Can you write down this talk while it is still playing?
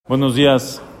Buenos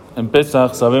días. En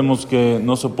Pesaj sabemos que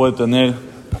no se puede tener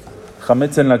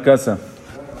Jametz en la casa.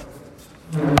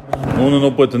 Uno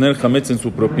no puede tener Jametz en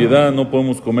su propiedad, no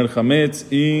podemos comer Jametz.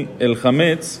 Y el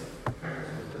Jametz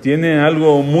tiene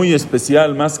algo muy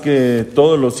especial, más que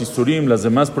todos los isurim, las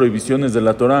demás prohibiciones de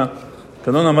la Torah,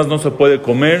 que no nada más no se puede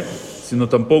comer, sino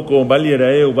tampoco Bali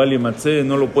Erae o Bali Matzeh,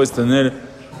 no lo puedes tener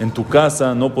en tu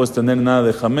casa, no puedes tener nada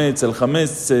de Jametz. El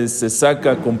Jametz se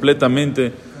saca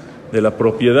completamente de la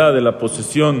propiedad, de la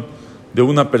posesión de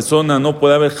una persona. No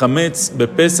puede haber Jametz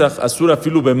bepesach asura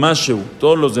filu bemasheu.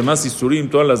 Todos los demás isurim,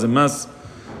 todas las demás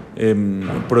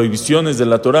prohibiciones de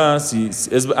la Torah,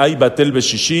 hay batel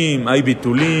beshishim, hay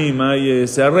bitulim,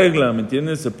 se arregla, ¿me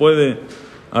entiendes? Se puede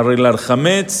arreglar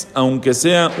Jametz, aunque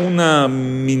sea una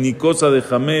mini cosa de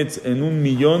Jametz en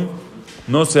 1,000,000,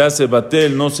 no se hace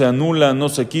batel, no se anula, no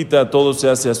se quita, todo se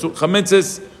hace azul. Jametz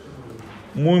es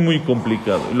muy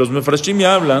complicado. Y los mefarshim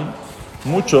ya hablan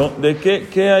mucho de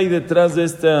qué hay detrás de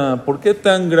esta, por qué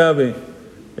tan grave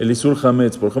el isur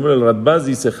Jametz. Por ejemplo, el Radbaz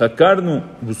dice, Hakarnu,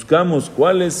 buscamos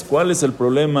cuál es el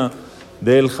problema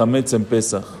del Jametz en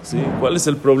Pesaj, ¿sí? ¿Cuál es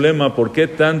el problema? ¿Por qué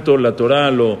tanto la Torah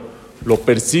lo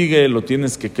persigue? Lo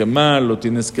tienes que quemar, lo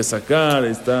tienes que sacar.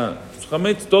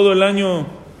 Jametz todo el año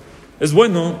es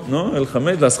bueno, ¿no? El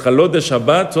Jametz, las halot de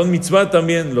Shabbat son mitzvah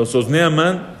también. Los Osnei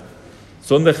Amán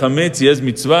son de Jametz y es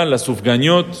mitzvah. Las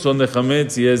Ufganyot son de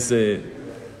Jametz y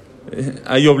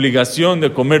hay obligación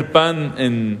de comer pan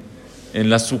en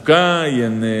la Sukkah y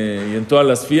en todas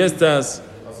las fiestas.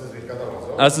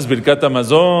 Haces Birkat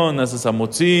Hamazon, haces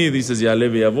Amotzi, dices Ya'aleh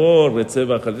v'Yavor,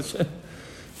 Retzeva,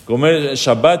 comer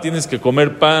Shabbat, tienes que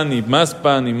comer pan y más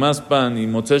pan y más pan, y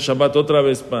Motzei Shabbat otra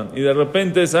vez pan. Y de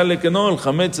repente sale que no, el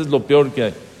Jametz es lo peor que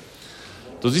hay.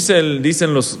 Entonces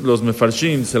dicen los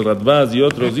mefarshim, el Radbaz y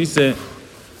otros, dice,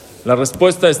 la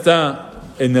respuesta está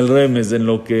en el remes, en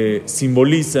lo que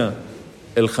simboliza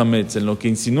el Jametz, en lo que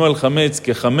insinúa el Jametz,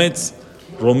 que Jametz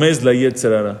romez la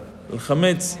Yetzer Hara. El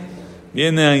Jametz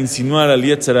viene a insinuar al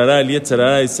Yetzer Hara. El Yetzer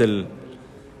Hara es el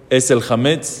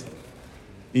Jametz,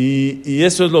 y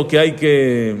eso es lo que hay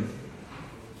que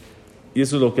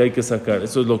sacar.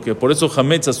 Por eso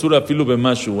Jametz asura filu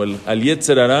bemashu, al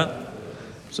Yetzer Hara.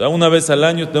 O sea, una vez al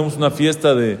año tenemos una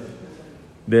fiesta de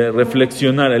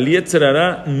reflexionar. Al Yetzer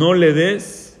Hara no le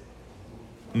des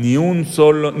ni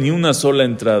una sola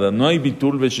entrada. No hay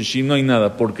bitul beshishim, no hay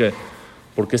nada. ¿Por qué?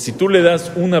 Porque si tú le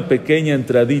das una pequeña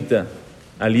entradita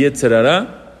al Yetzer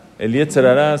Hara, el Yetzer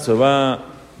Hara se va a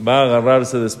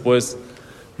agarrarse después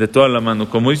de toda la mano.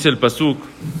 Como dice el pasuk,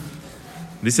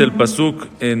 dice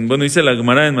la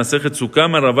Gemara en Masejet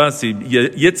Sukama Rabasi,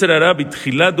 Yetzer Hara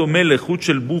bitchila dome lechut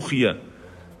shel buchia.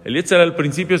 El Yetzer Hara al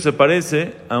principio se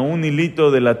parece a un hilito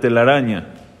de la telaraña,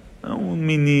 a un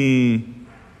mini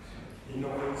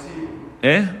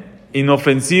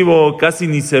inofensivo, casi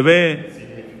ni se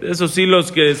ve. Esos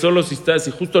hilos que solo si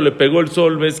justo le pegó el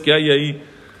sol, ves que hay ahí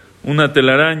una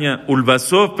telaraña.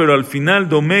 Ulbasov, pero al final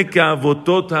domeka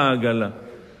avotot ha'agala.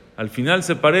 Al final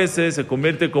se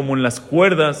convierte como en las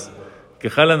cuerdas que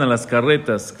jalan a las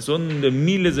carretas, que son de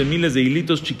miles de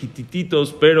hilitos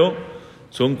chiquititos, pero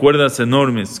son cuerdas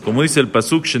enormes. Como dice el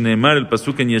pasuk Sheneemar, el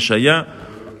pasuk en Yeshaya,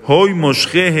 Hoy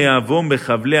moshche avon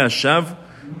bechavle ashav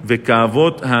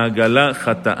vekavot ha'agala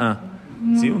chata'a.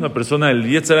 Sí, una persona, el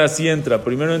Yetzer Hara sí entra,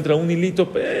 primero entra un hilito,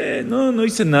 no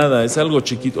hice nada, es algo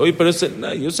chiquito. Oye, pero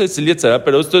yo sé es el Yetzer Hara,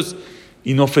 pero esto es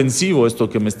inofensivo, esto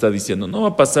que me está diciendo, no va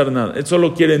a pasar nada. Él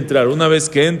solo quiere entrar, una vez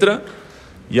que entra,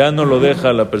 ya no lo deja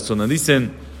a la persona.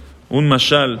 Dicen un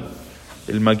mashal,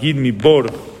 el Magid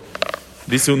Mibor,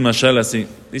 dice un mashal así,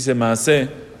 dice Maaseh,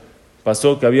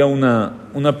 pasó que había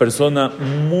una persona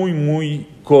muy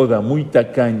coda, muy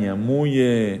tacaña,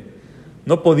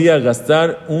 no podía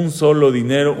gastar un solo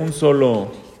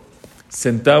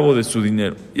centavo de su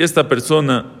dinero. Y esta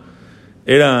persona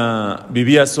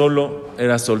vivía solo,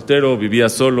 era soltero, vivía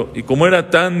solo, y como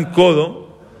era tan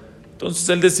codo, entonces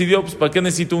él decidió, pues ¿para qué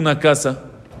necesito una casa?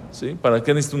 ¿Sí? ¿Para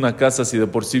qué necesito una casa si de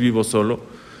por sí vivo solo?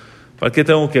 ¿Para qué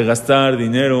tengo que gastar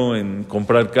dinero en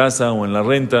comprar casa o en la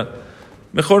renta?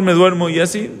 Mejor me duermo. Y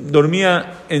así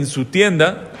dormía en su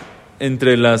tienda,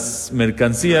 entre las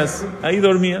mercancías, ahí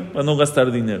dormía para no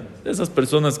gastar dinero. Esas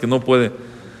personas que no pueden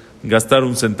gastar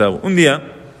un centavo. Un día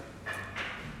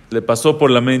le pasó por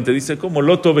la mente, dice, como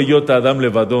Loto Beyota Adam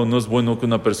Levadó, no es bueno que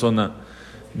una persona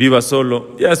viva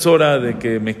solo, ya es hora de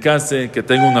que me case, que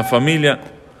tenga una familia.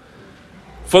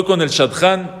 Fue con el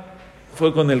shadchan,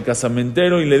 fue con el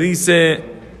casamentero y le dice,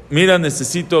 mira,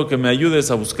 necesito que me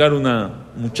ayudes a buscar una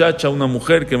muchacha, una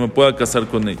mujer que me pueda casar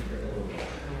con ella.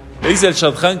 Le dice el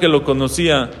shadchan, que lo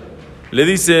conocía, Le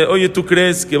dice, oye, ¿tú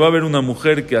crees que va a haber una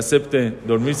mujer que acepte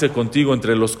dormirse contigo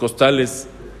entre los costales,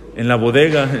 en la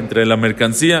bodega, entre la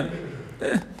mercancía?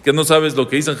 Que no sabes lo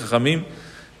que dicen Jajamim,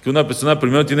 que una persona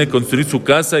primero tiene que construir su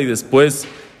casa y después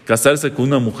casarse con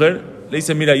una mujer. Le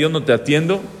dice, mira, yo no te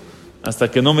atiendo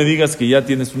hasta que no me digas que ya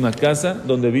tienes una casa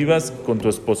donde vivas con tu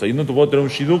esposa. Yo no te puedo traer un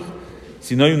shidduch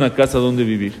si no hay una casa donde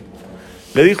vivir.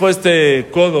 Le dijo a este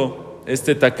codo,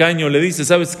 este tacaño, le dice,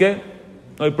 ¿sabes qué?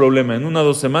 No hay problema, en 1 o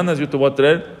 2 semanas yo te voy a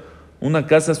traer una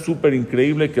casa súper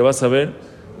increíble que vas a ver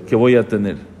que voy a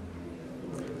tener.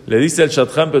 Le dice al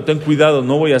Shadchan, pero ten cuidado,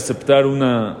 no voy a aceptar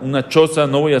una choza,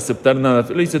 no voy a aceptar nada.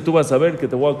 Le dice, tú vas a ver que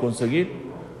te voy a conseguir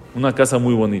una casa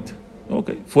muy bonita.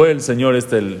 Ok, fue el señor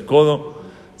el codo,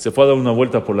 se fue a dar una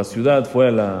vuelta por la ciudad, fue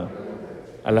a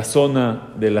la zona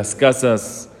de las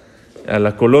casas, a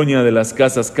la colonia de las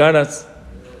casas caras.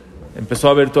 Empezó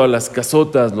a ver todas las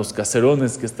casotas, los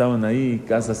caserones que estaban ahí,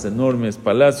 casas enormes,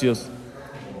 palacios.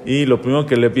 Y lo primero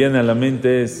que le viene a la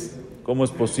mente es, ¿cómo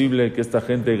es posible que esta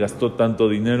gente gastó tanto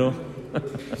dinero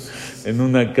en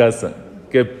una casa?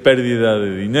 Qué pérdida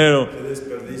de dinero,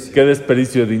 qué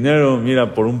desperdicio de dinero.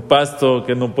 Mira, por un pasto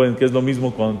que no pueden, que es lo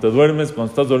mismo cuando te duermes,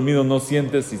 cuando estás dormido no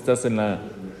sientes si estás en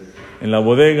la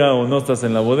bodega o no estás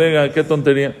en la bodega. Qué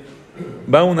tontería.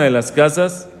 Va a una de las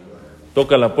casas,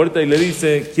 toca la puerta y le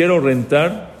dice, quiero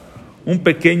rentar un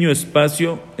pequeño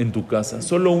espacio en tu casa,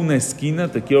 solo una esquina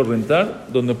te quiero rentar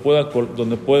donde pueda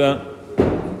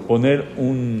poner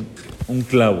un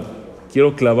clavo,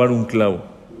 quiero clavar un clavo.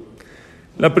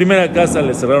 La primera casa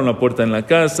le cerraron la puerta en la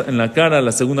cara,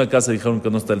 la segunda casa dijeron que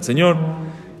no está el señor,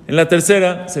 en la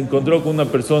tercera se encontró con una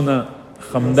persona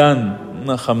hamdan,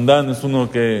 una hamdan es uno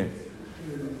que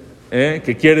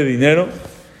quiere dinero,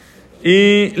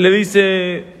 y le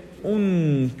dice,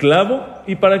 un clavo.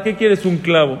 ¿Y para qué quieres un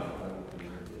clavo?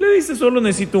 Le dice, solo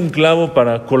necesito un clavo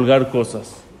para colgar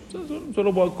cosas. O sea,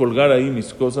 solo voy a colgar ahí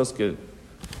mis cosas que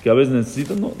a veces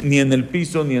necesito, no, ni en el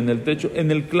piso, ni en el techo,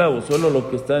 en el clavo, solo lo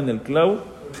que está en el clavo,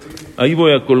 ahí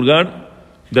voy a colgar,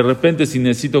 de repente si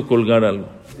necesito colgar algo.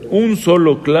 Un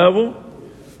solo clavo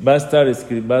va a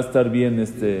estar bien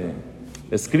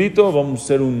escrito, vamos a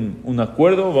hacer un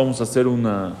acuerdo, vamos a hacer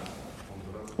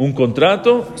un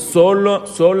contrato,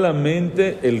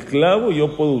 solamente el clavo,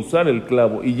 yo puedo usar el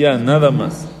clavo y ya, nada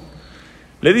más.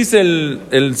 Le dice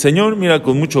el señor, mira,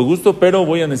 con mucho gusto, pero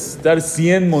voy a necesitar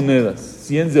 100 monedas,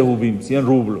 100 zehubim, 100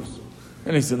 rublos.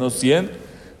 Él dice, no, 100,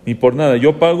 ni por nada,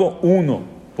 yo pago 1,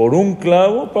 por un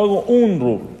clavo pago 1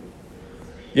 rublo.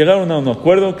 Llegaron a un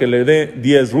acuerdo que le dé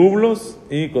 10 rublos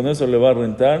y con eso le va a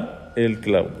rentar el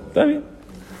clavo. ¿Está bien?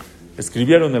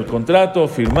 Escribieron el contrato,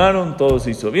 firmaron, todo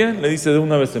se hizo bien. Le dice, de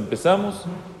una vez empezamos,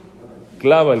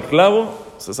 clava el clavo,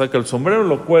 se saca el sombrero,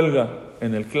 lo cuelga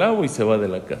en el clavo y se va de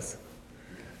la casa.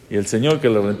 Y el señor que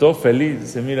le rentó, feliz,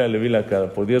 dice, mira, le vi la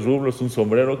cara, por 10 rublos un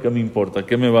sombrero, ¿qué me importa?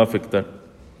 ¿Qué me va a afectar?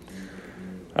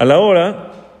 A la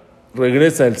hora,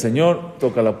 regresa el señor,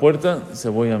 toca la puerta, dice,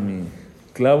 voy a mi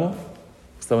clavo,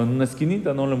 estaba en una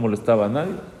esquinita, no le molestaba a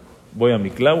nadie, voy a mi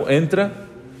clavo, entra,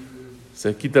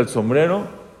 se quita el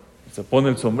sombrero, se pone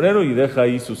el sombrero y deja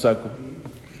ahí su saco.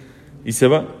 Y se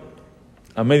va.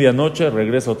 A medianoche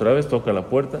regresa otra vez, toca la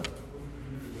puerta.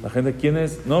 La gente, ¿quién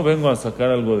es? No, vengo a sacar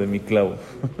algo de mi clavo.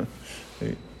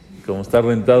 Como está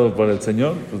rentado para el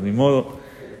señor, pues ni modo.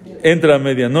 Entra a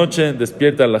medianoche,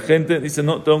 despierta a la gente, dice,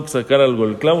 no, tengo que sacar algo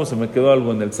del clavo, se me quedó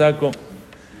algo en el saco.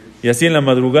 Y así en la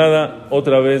madrugada,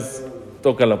 otra vez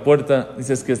toca la puerta,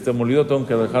 dice, es que me olvidó, tengo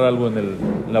que dejar algo en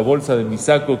la bolsa de mi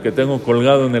saco que tengo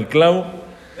colgado en el clavo.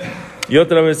 Y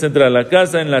otra vez entra a la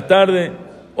casa, en la tarde,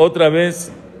 otra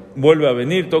vez vuelve a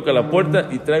venir, toca la puerta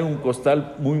y trae un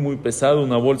costal muy, muy pesado,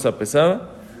 una bolsa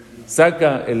pesada,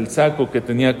 saca el saco que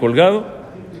tenía colgado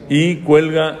y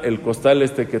cuelga el costal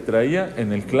que traía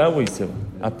en el clavo y se va.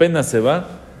 Apenas se va,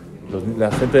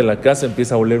 la gente de la casa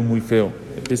empieza a oler muy feo,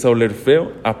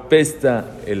 apesta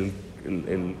el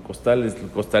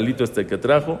costalito que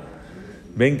trajo,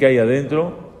 ven que hay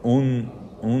adentro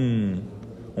un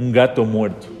gato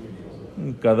muerto.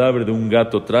 Un cadáver de un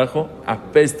gato trajo,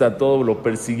 apesta todo, lo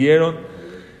persiguieron,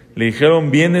 le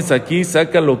dijeron, vienes aquí,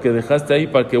 saca lo que dejaste ahí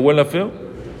para que huela feo.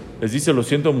 Les dice, lo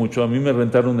siento mucho, a mí me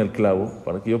rentaron el clavo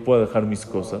para que yo pueda dejar mis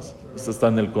cosas, esto está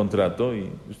en el contrato y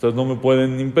ustedes no me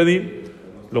pueden impedir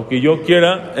lo que yo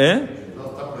quiera,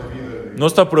 no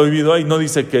está prohibido, ahí no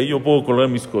dice que yo puedo colgar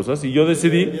mis cosas y yo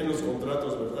decidí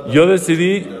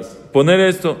poner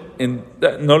esto,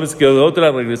 no les quedó de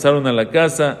otra, regresaron a la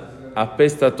casa.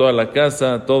 Apesta toda la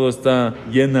casa, toda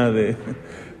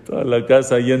la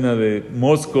casa llena de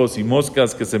moscos y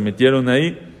moscas que se metieron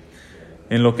ahí.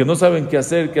 En lo que no saben qué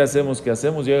hacer, qué hacemos,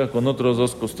 llega con otros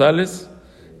 2 costales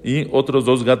y otros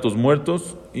 2 gatos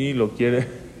muertos y los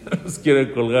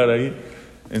quiere colgar ahí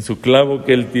en su clavo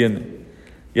que él tiene.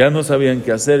 Ya no sabían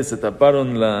qué hacer, se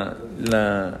taparon la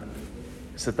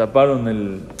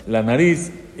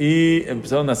nariz y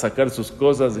empezaron a sacar sus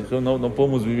cosas. Dijeron, no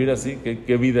podemos vivir así,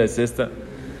 ¿qué vida es esta?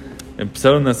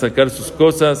 Empezaron a sacar sus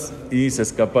cosas y se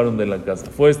escaparon de la casa.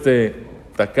 Fue este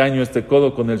tacaño, este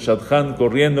codo con el shadchan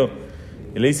corriendo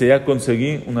y le dice, ya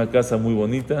conseguí una casa muy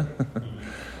bonita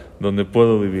donde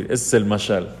puedo vivir. Ese es el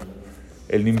mashal.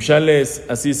 El nimshal es,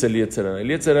 así es el Yetzer Hara. El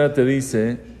Yetzer Hara te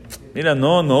dice, mira,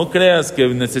 no creas que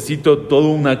necesito toda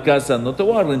una casa, no te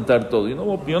voy a rentar todo,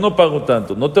 yo no pago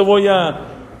tanto, no te voy a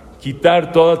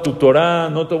quitar toda tu Torah,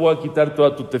 no te voy a quitar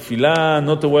toda tu tefilá,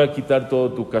 no te voy a quitar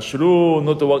todo tu kashrut,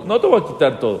 no te voy a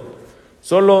quitar todo.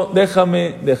 Solo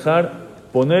déjame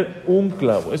poner un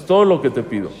clavo, es todo lo que te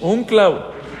pido, un clavo.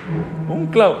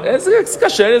 Es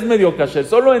kasher, es medio kasher,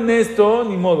 solo en esto,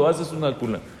 ni modo, haces una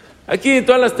kula. Aquí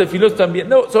todas las tefilos también,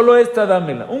 no, solo esta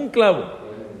dámela, un clavo.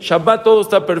 Shabbat todo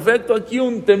está perfecto, aquí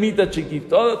un temita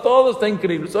chiquito, todo está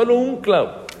increíble, solo un clavo.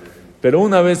 Pero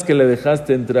una vez que le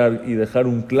dejaste entrar y dejar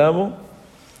un clavo,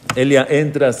 él ya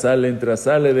entra, sale,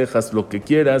 dejas lo que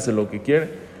quiera, hace lo que quiere,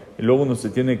 y luego uno se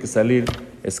tiene que salir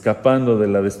escapando de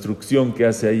la destrucción que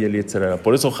hace ahí el Yetzer Hara.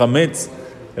 Por eso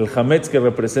el Jametz que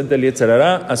representa el Yetzer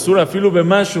Hara, asura filu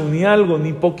bemashu, ni algo,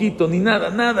 ni poquito, ni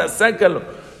nada, sácalo.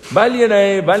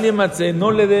 Vale matze,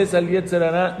 no le des al Yetzer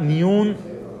Hara ni un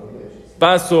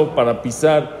paso para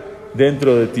pisar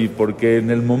dentro de ti, porque en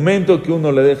el momento que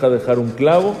uno le dejar un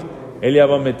clavo, él ya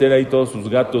va a meter ahí todos sus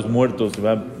gatos muertos,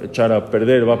 va a echar a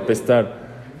perder, va a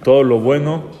apestar todo lo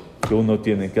bueno que uno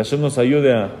tiene. Que Hashem nos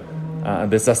ayude a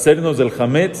deshacernos del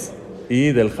Jametz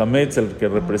y del Jametz, el que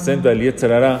representa el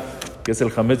Yetzer Hara, que es el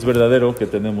Jametz verdadero que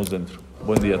tenemos dentro.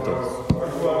 Buen día a todos.